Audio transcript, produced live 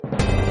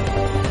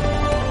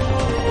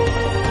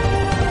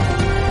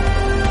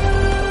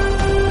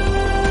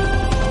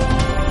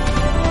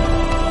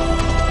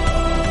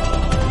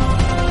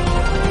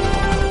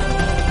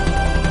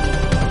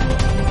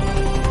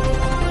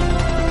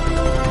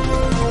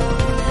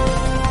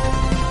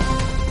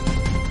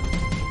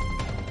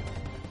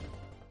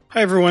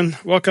Hi, everyone.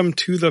 Welcome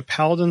to the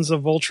Paladins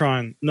of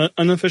Voltron, an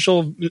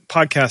unofficial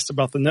podcast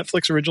about the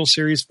Netflix original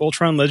series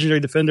Voltron Legendary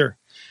Defender.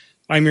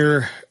 I'm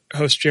your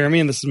host,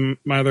 Jeremy, and this is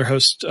my other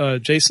host,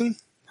 Jason.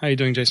 How are you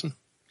doing, Jason?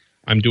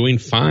 I'm doing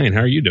fine. How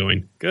are you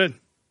doing? Good.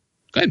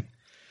 Good.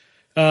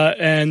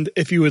 And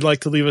if you would like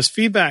to leave us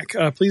feedback,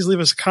 please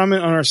leave us a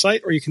comment on our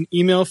site, or you can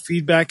email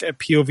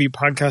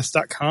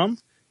feedback@povpodcast.com.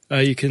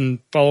 You can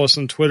follow us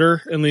on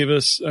Twitter and leave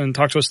us and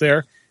talk to us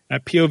there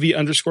at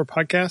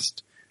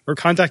POV_podcast. Or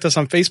contact us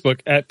on Facebook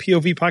at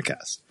POV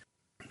Podcast.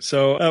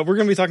 So we're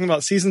going to be talking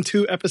about Season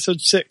 2,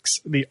 Episode 6,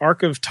 The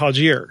Ark of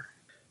Tallgear.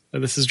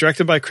 This is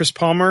directed by Chris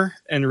Palmer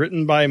and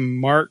written by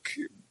Mark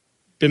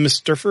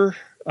Bimsterfer.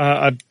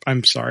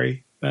 I'm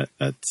sorry.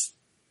 That's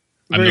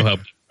I'm no help.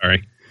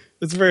 Sorry.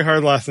 It's a very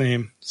hard last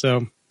name.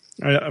 So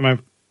I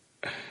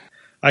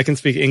can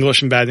speak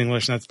English and bad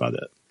English, and that's about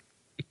it.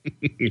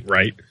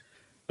 Right.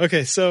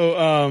 Okay,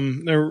 so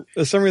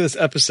the summary of this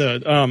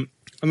episode. On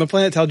the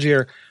planet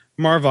Tallgear,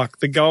 Marvok,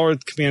 the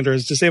Galra commander,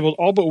 has disabled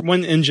all but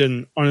one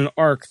engine on an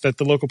Ark that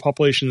the local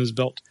population has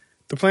built.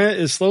 The planet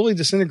is slowly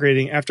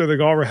disintegrating after the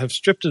Galra have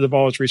stripped it of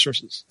all its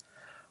resources.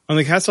 On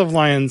the Castle of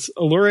Lions,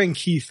 Allura and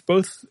Keith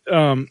both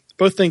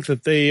think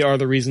that they are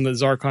the reason that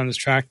Zarkon has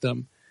tracked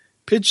them.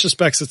 Pidge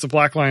suspects it's a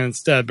Black Lion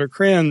instead, but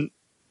Cran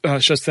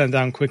shuts that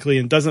down quickly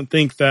and doesn't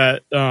think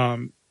that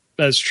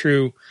that's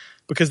true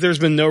because there's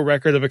been no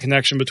record of a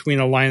connection between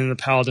a lion and a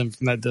paladin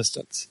from that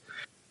distance.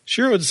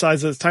 Shiro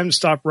decides that it's time to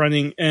stop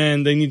running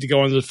and they need to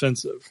go on the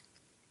defensive.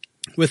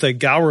 With a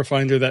Galra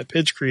finder that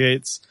Pidge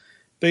creates,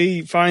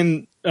 they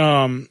find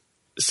some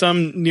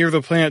near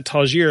the planet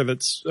Tallgear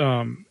that's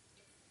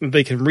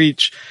they can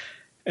reach,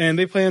 and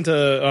they plan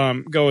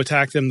to go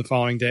attack them the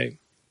following day.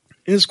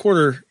 In his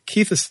quarter,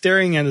 Keith is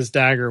staring at his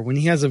dagger when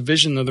he has a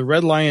vision of the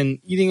Red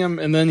Lion eating him,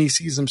 and then he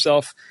sees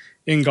himself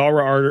in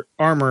Galra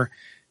armor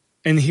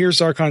and hears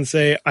Zarkon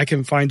say, "I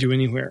can find you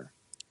anywhere."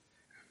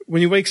 When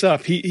he wakes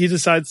up, he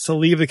decides to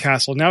leave the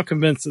castle, now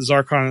convinced that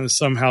Zarkon is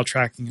somehow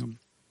tracking him.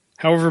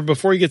 However,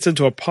 before he gets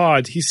into a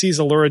pod, he sees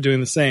Allura doing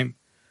the same.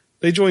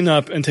 They join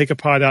up and take a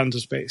pod out into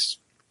space.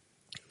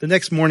 The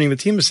next morning, the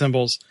team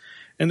assembles,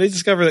 and they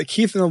discover that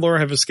Keith and Allura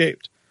have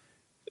escaped.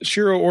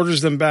 Shiro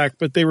orders them back,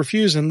 but they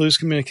refuse and lose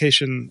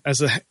communication as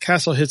the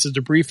castle hits a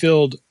debris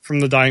field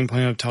from the dying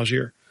planet of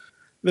Tallgear.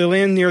 They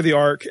land near the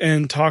Ark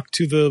and talk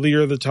to the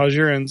leader of the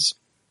Tallgearans.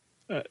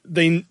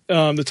 The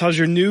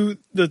Tallgear knew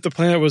that the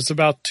planet was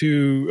about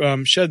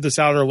to shed this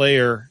outer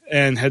layer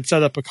and had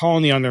set up a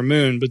colony on their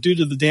moon, but due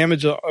to the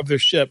damage of their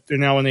ship, they're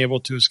now unable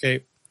to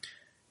escape.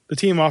 The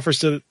team offers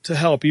to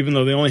help, even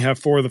though they only have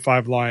 4 of the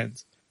 5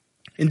 lions.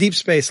 In deep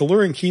space,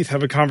 Allura and Keith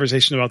have a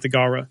conversation about the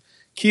Galra.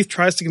 Keith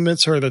tries to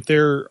convince her that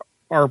there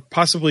are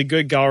possibly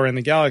good Galra in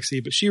the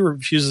galaxy, but she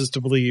refuses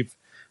to believe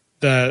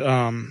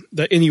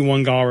that any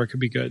one Galra could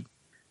be good.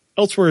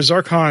 Elsewhere,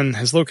 Zarkon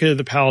has located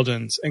the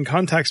Paladins and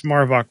contacts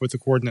Marvok with the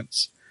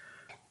coordinates.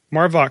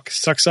 Marvok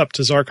sucks up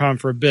to Zarkon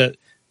for a bit,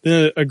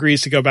 then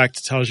agrees to go back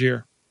to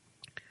Tallgear.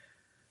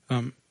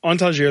 On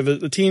Tallgear,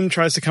 the team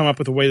tries to come up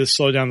with a way to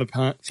slow down the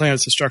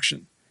planet's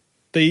destruction.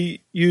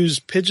 They use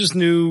Pidge's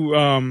new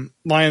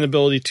lion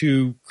ability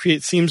to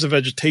create seams of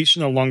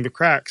vegetation along the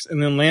cracks,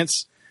 and then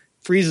Lance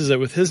freezes it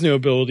with his new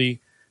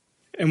ability.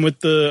 And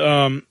with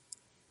the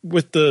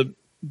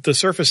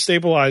surface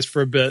stabilized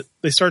for a bit,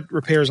 they start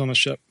repairs on the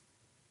ship.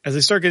 As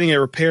they start getting it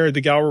repaired,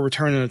 the Galra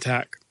return and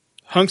attack.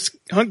 Hunk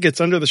gets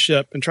under the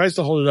ship and tries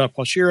to hold it up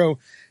while Shiro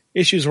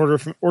issues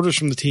orders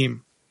from the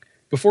team.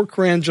 Before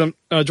Karan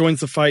joins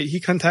the fight, he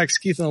contacts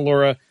Keith and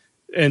Allura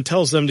and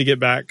tells them to get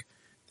back.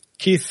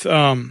 Keith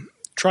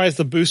tries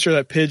the booster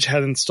that Pidge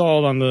had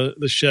installed on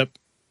the ship,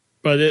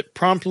 but it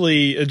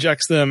promptly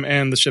ejects them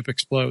and the ship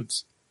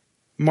explodes.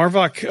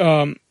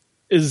 Marvok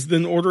is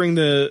then ordering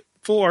the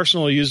full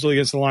arsenal used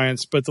against the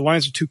Lions, but the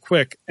Lions are too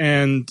quick,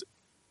 and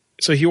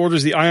so he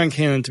orders the ion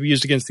cannon to be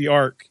used against the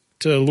Ark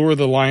to lure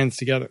the Lions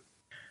together.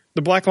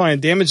 The Black Lion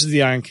damages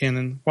the ion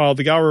cannon, while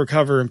the Galra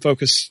recover and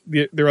focus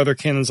their other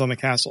cannons on the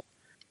castle.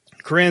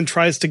 Karan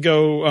tries to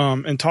go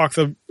and talk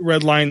the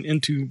Red Lion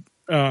into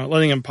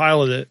letting him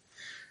pilot it,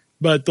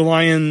 but the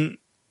Lion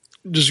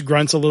just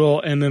grunts a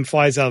little and then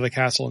flies out of the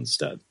castle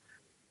instead.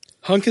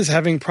 Hunk is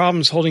having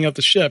problems holding up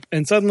the ship,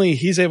 and suddenly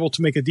he's able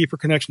to make a deeper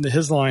connection to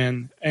his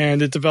lion,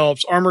 and it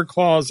develops armored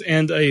claws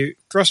and a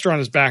thruster on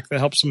his back that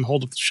helps him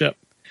hold up the ship.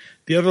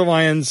 The other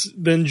lions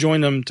then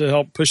join them to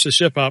help push the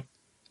ship up,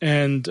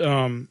 and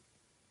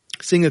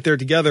seeing that they're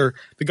together,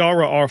 the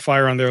Galra all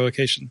fire on their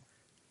location.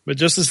 But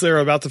just as they're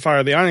about to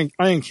fire the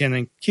ion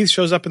cannon, Keith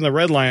shows up in the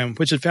Red Lion,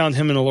 which had found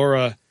him and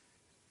Allura,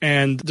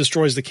 and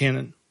destroys the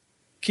cannon.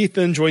 Keith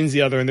then joins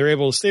the other, and they're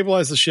able to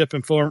stabilize the ship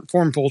and form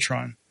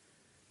Voltron.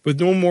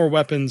 With no more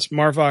weapons,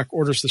 Marvok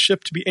orders the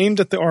ship to be aimed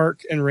at the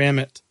Ark and ram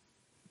it.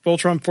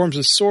 Voltron forms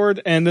a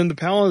sword, and then the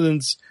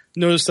Paladins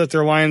notice that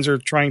their lions are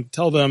trying to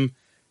tell them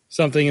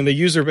something, and they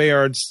use their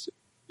Bayards,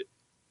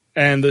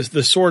 and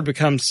the sword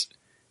becomes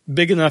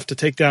big enough to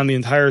take down the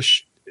entire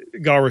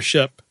Galra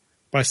ship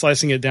by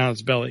slicing it down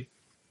its belly.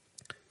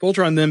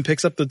 Voltron then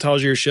picks up the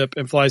Tallgear ship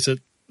and flies it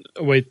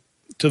away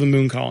to the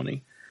moon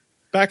colony.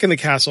 Back in the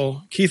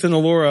castle, Keith and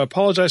Allura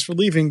apologize for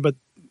leaving, but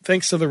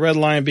thanks to the Red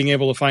Lion being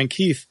able to find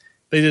Keith,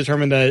 they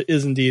determine that it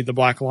is indeed the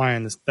Black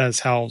Lion. That's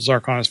how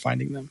Zarkon is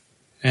finding them.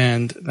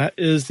 And that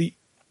is the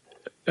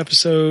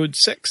episode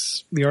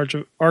 6, the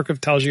Ark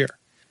of Talgier.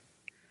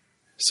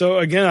 So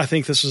again, I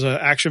think this was an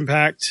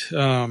action-packed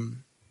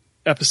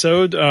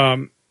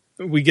episode.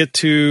 We get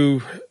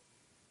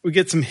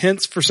some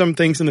hints for some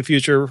things in the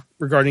future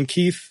regarding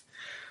Keith.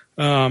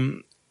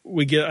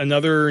 We get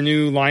another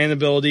new lion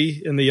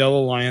ability in the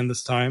Yellow Lion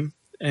this time.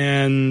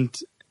 And,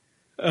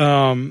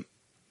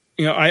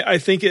 I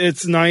think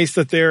it's nice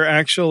that they're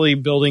actually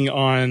building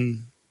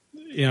on,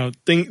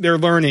 they're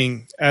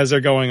learning as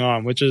they're going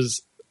on, which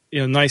is,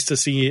 nice to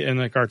see in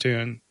a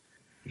cartoon.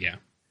 Yeah.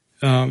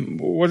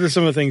 What are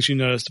some of the things you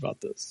noticed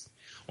about this?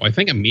 Well, I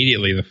think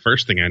immediately the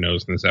first thing I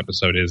noticed in this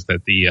episode is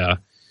that the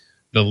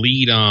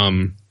lead,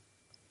 what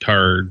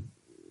are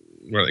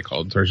they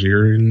called?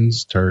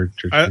 Targierians?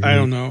 I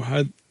don't know.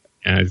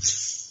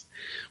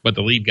 But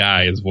the lead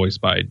guy is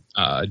voiced by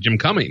Jim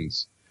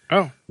Cummings.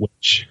 Oh.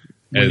 Which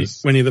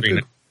Winnie the Pooh.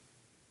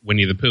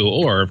 Winnie the Pooh,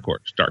 or, of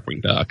course,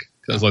 Darkwing Duck,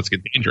 because Let's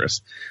Get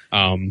Dangerous.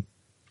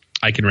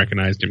 I can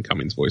recognize Jim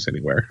Cummings' voice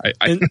anywhere.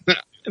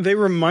 They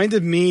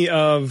reminded me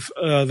of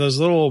those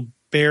little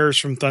bears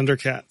from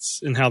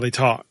Thundercats and how they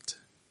talked.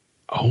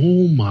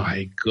 Oh,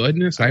 my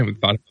goodness. I haven't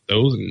thought about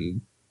those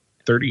in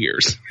 30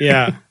 years.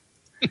 Yeah.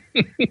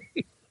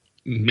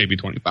 Maybe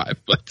 25,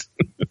 but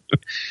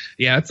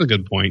yeah, that's a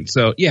good point.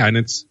 So, yeah, and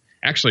it's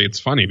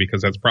funny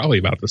because that's probably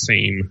about the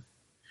same.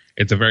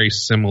 It's a very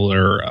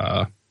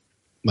similar,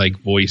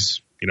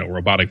 voice,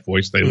 robotic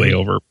voice they lay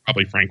over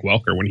probably Frank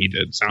Welker when he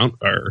did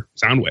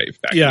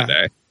Soundwave back in the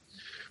day.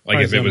 Like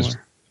if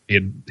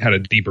he had a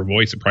deeper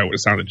voice, it probably would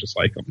have sounded just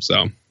like him.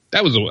 So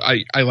that was,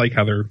 I like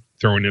how they're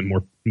throwing in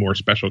more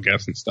special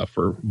guests and stuff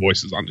for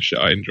voices on the show.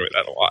 I enjoy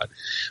that a lot.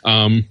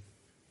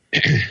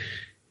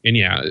 And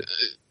yeah,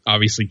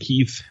 obviously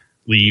Keith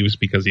leaves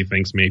because he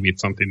thinks maybe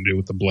it's something to do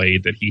with the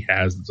blade that he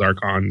has.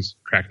 Zarkon's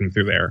tracking him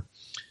through there.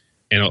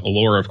 And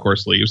Allura, of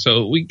course, leaves.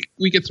 So we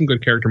get some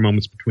good character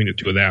moments between the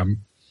two of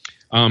them.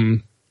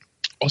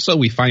 Also,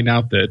 we find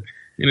out that,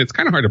 and it's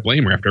kind of hard to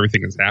blame her after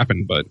everything that's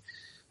happened, but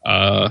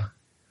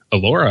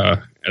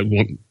Allura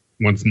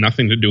wants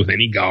nothing to do with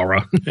any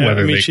Galra.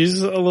 Yeah,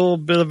 she's a little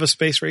bit of a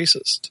space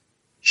racist.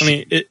 I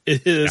mean, it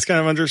is kind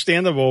of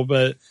understandable,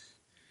 but,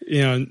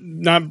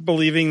 not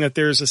believing that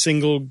there's a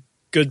single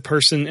good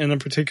person in a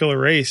particular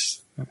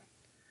race.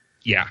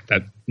 Yeah,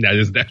 that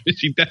is definitely,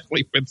 she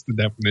definitely fits the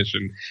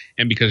definition.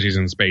 And because she's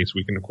in space,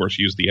 we can of course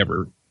use the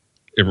ever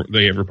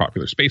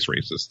popular space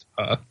racist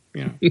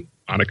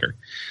moniker.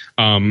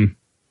 And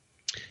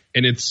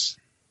it's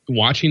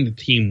watching the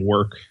team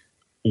work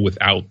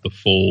without the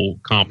full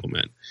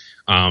complement.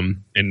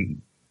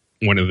 And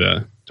one of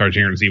the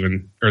Targierians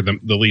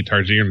the lead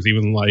Targierians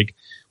even like,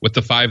 with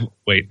the 5,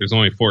 wait, there's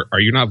only 4. Are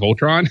you not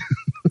Voltron?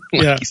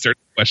 He starts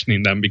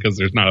questioning them because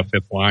there's not a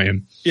 5th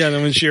lion. Yeah, and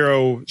then when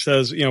Shiro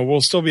says, we'll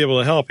still be able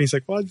to help, he's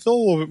like, well, I feel a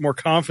little bit more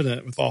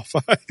confident with all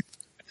 5.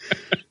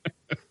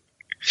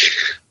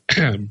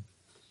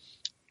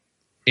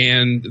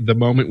 And the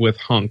moment with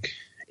Hunk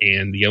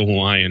and the Yellow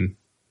Lion,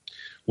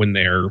 when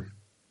they're,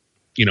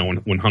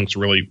 when Hunk's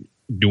really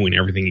doing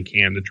everything he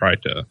can to try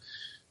to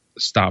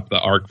stop the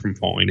Ark from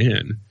falling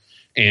in,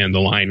 and the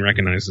Lion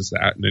recognizes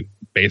that, and it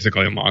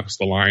basically unlocks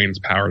the Lion's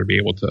power to be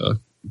able to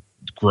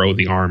grow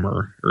the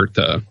armor or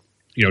to,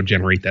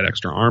 generate that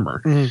extra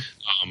armor.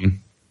 Mm-hmm.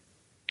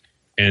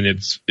 And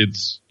it's,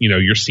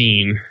 you're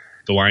seeing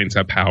the Lions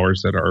have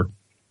powers that are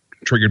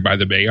triggered by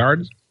the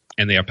Bayards,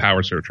 and they have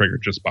powers that are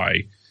triggered just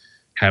by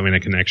having a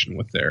connection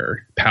with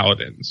their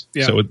paladins.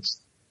 Yeah. So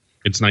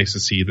it's nice to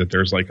see that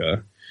there's like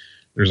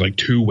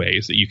 2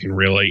 ways that you can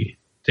really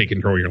take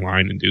control of your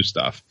line and do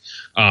stuff.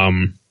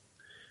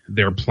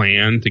 Their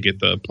plan to get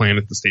the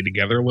planet to stay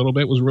together a little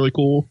bit was really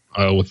cool,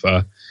 with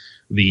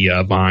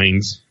the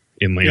vines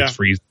in Lance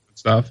Freeze and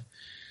stuff.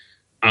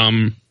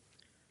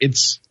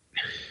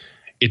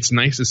 It's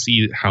nice to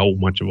see how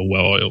much of a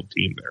well-oiled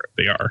team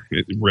they are.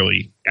 It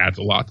really adds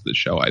a lot to the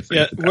show, I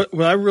think. Yeah,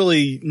 what I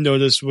really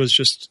noticed was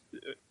just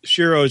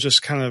Shiro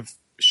just kind of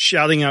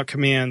shouting out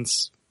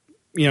commands,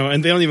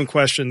 and they don't even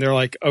question. They're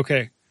like,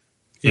 okay,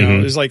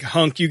 it's like,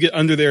 Hunk, you get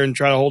under there and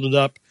try to hold it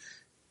up.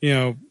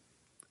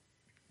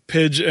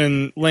 Pidge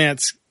and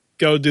Lance,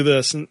 go do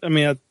this. And I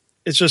mean,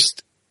 it's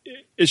just,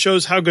 it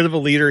shows how good of a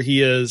leader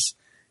he is.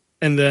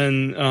 And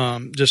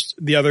then just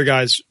the other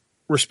guys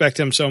respect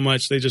him so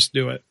much, they just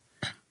do it.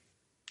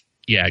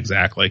 Yeah,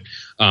 exactly.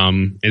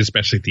 And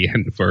especially at the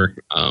end for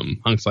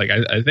Hunk's like,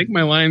 I think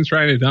my lion's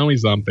trying to tell me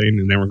something.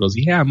 And everyone goes,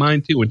 yeah,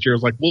 mine too. And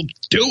Jiro's like, well,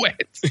 do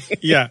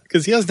it. Yeah,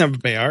 because he doesn't have a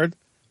Bayard.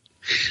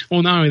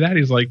 Well, not only that,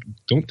 he's like,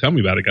 don't tell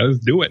me about it, guys.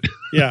 Do it.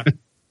 Yeah.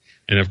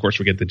 And of course,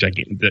 we get the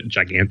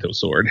Giganto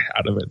sword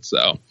out of it.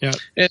 So yeah,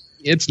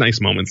 it's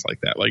nice moments like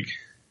that. Like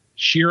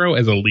Shiro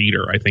as a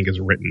leader, I think is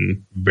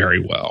written very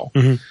well.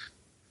 Mm-hmm.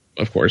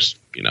 Of course,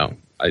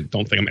 I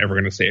don't think I'm ever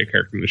going to say a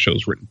character in the show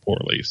is written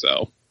poorly.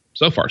 So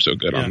far, so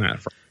good on that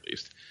front, at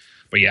least.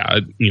 But yeah,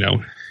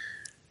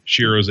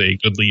 Shiro's a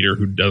good leader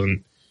who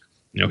doesn't,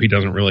 he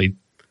doesn't really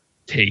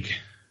take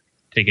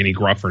any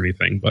gruff or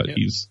anything, but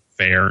he's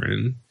fair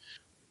and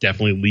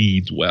definitely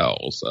leads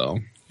well. So,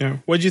 yeah.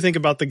 What did you think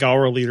about the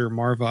Galra leader,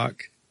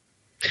 Marvok?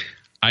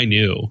 I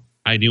knew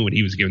when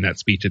he was giving that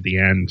speech at the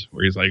end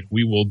where he's like,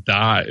 "We will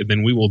die, and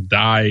then we will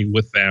die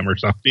with them," or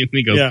something. And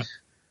he goes,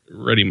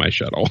 "Ready my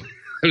shuttle."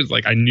 I was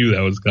like, I knew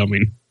that was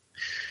coming. And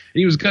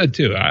he was good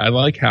too. I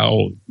like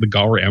how the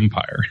Galra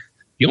Empire.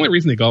 The only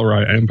reason the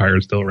Galra Empire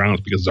is still around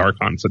is because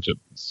Zarkon's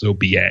so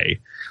BA.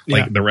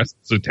 Like the rest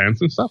of the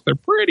Zutans and stuff, they're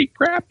pretty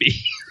crappy.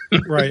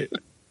 Right.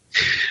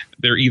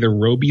 They're either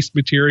Robeast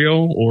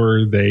material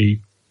or they,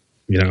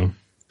 I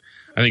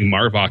think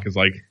Marvok is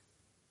like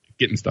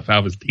getting stuff out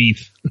of his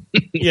teeth.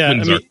 Yeah,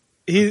 I mean,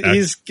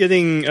 he's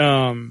getting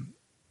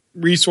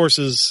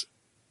resources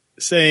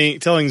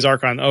telling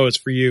Zarkon, "Oh, it's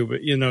for you,"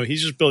 but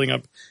he's just building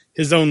up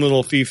his own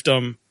little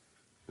fiefdom.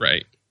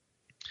 Right.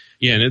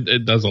 Yeah, and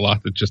it does a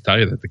lot to just tell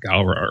you that the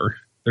Galra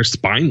they're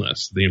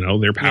spineless.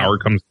 Their power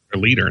comes from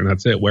their leader, and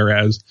that's it.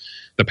 Whereas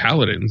the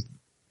Paladins,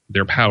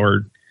 their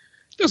power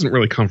doesn't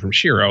really come from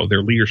Shiro.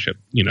 Their leadership,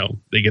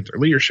 they get their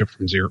leadership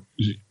from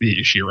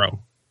Shiro,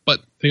 but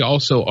they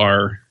also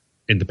are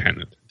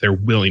independent. They're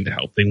willing to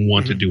help. They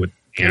want to do it.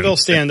 And they'll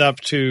stand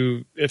up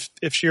to if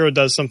Shiro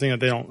does something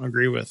that they don't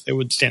agree with, they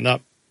would stand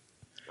up.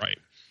 Right.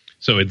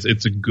 So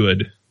it's a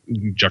good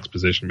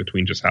juxtaposition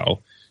between just how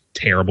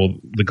terrible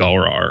the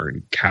Galra are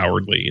and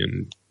cowardly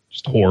and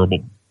just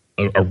horrible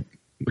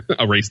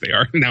a race they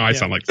are. Now I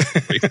sound like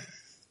race.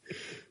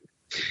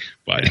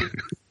 But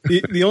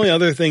the only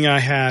other thing I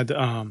had,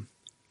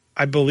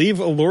 I believe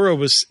Allura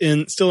was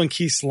still in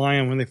Keith's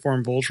Lion when they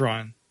formed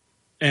Voltron,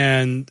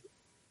 and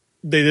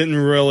they didn't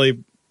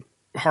really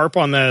harp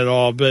on that at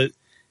all, but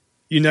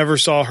you never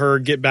saw her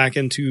get back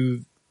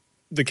into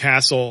the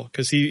castle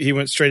because he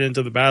went straight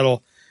into the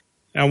battle.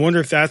 And I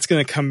wonder if that's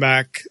going to come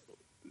back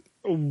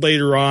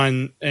later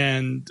on,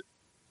 and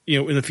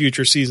in the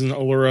future season,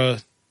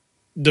 Allura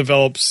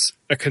develops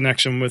a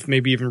connection with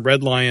maybe even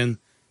Red Lion,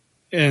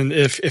 and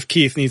if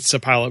Keith needs to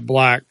pilot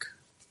Black,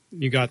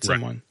 you got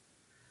someone. Right.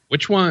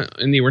 Which one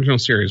in the original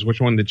series?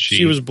 Which one did she?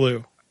 She was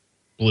blue.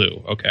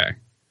 Blue. Okay,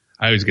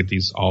 I always get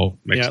these all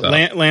mixed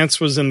up. Lance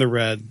was in the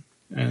red,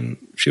 and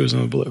she was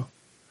in the blue.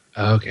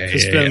 Okay,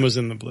 Finn was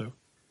in the blue.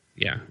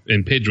 Yeah,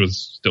 and Pidge was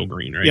still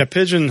green, right? Yeah,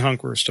 Pidge and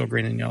Hunk were still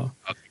green and yellow.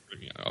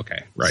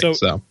 Okay, right.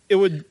 So it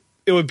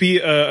would be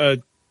a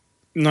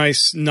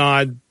nice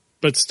nod,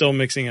 but still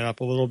mixing it up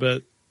a little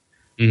bit.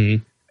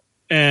 Mm-hmm.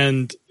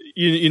 And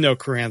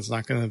Karan's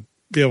not going to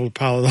be able to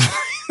pilot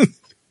all.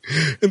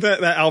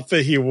 that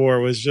outfit he wore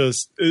was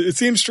just, it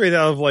seems straight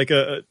out of like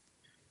an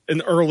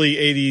early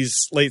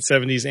 80s, late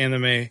 70s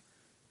anime.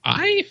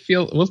 I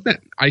feel, wasn't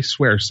that, I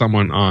swear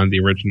someone on the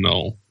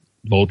original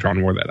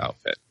Voltron wore that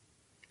outfit.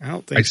 I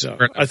don't think so.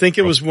 I think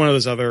it was one of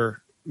those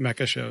other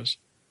mecha shows.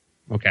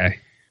 Okay.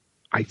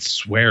 I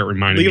swear it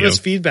reminded me of... Leave us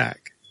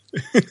feedback.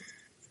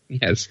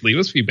 Yes, leave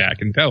us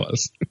feedback and tell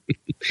us.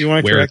 If you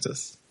want to correct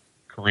us.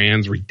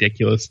 Karan's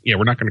ridiculous. Yeah,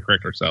 we're not going to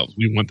correct ourselves.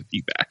 We want the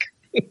feedback.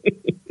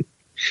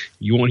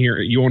 You won't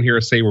hear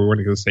us say we're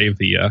going to save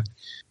the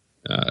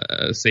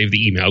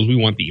emails. We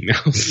want the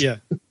emails. Yeah.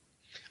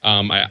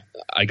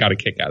 I got a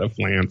kick out of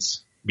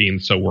Lance being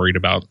so worried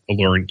about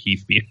Allura and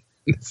Keith being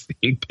in the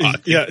same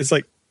pod. Yeah, it's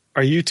like,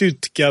 are you two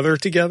together?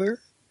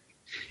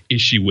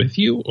 Is she with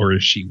you or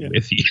is she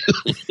with you?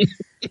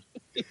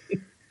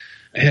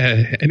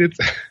 And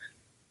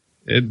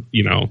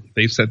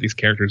they've set these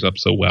characters up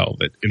so well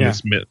that in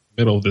this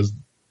middle of this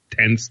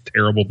tense,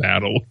 terrible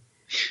battle,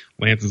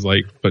 Lance is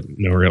like, but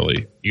no,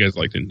 really, you guys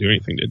didn't do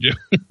anything, did you?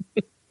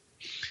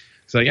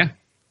 So yeah,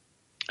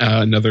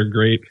 another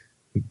great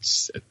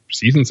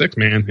season 6,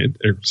 man.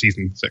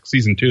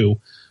 Season 2.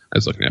 I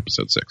was looking at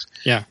episode 6.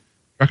 Yeah,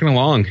 trucking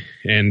along,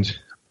 and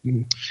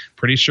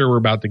pretty sure we're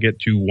about to get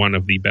to one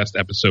of the best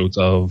episodes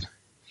of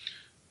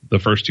the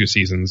first 2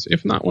 seasons,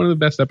 if not one of the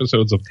best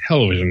episodes of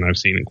television I've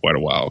seen in quite a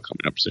while,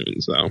 coming up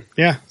soon. So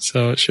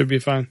so it should be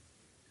fun.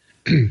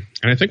 And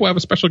I think we'll have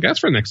a special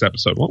guest for the next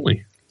episode, won't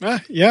we?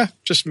 Yeah,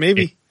 just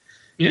maybe.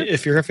 Yeah.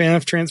 If you're a fan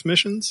of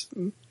transmissions,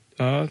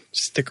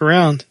 stick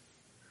around.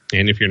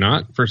 And if you're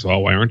not, first of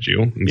all, why aren't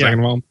you? And second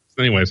of all,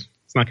 anyways,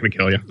 it's not going to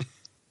kill you.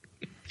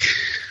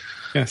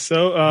 Yeah,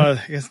 so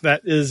I guess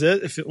that is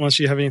it. Unless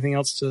you have anything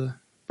else to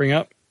bring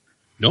up.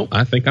 Nope,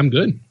 I think I'm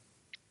good.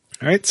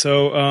 All right,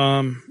 so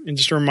and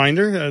just a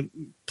reminder,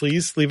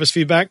 please leave us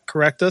feedback,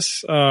 correct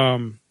us.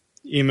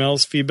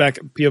 Emails, feedback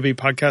at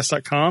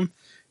povpodcast.com.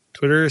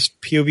 Twitter is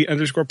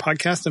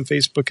POV_podcast, and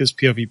Facebook is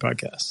POV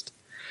Podcast.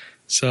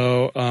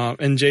 So,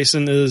 and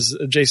Jason is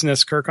Jason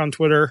S. Kirk on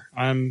Twitter.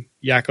 I'm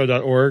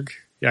yakko.org,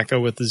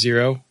 yakko with the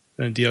 0,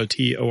 and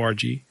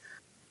DOTORG.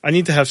 I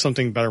need to have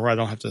something better where I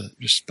don't have to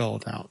just spell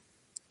it out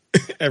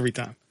every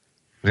time.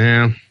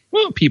 Yeah,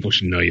 well, people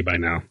should know you by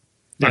now.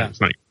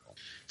 It's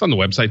on the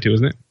website too,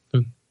 isn't it?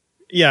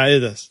 Yeah,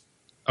 it is.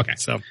 Okay,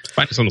 so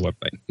find us on the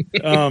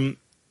website.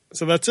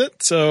 So that's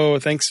it. So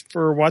thanks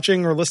for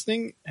watching or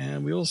listening,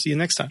 and we will see you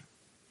next time.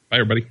 Bye,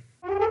 everybody.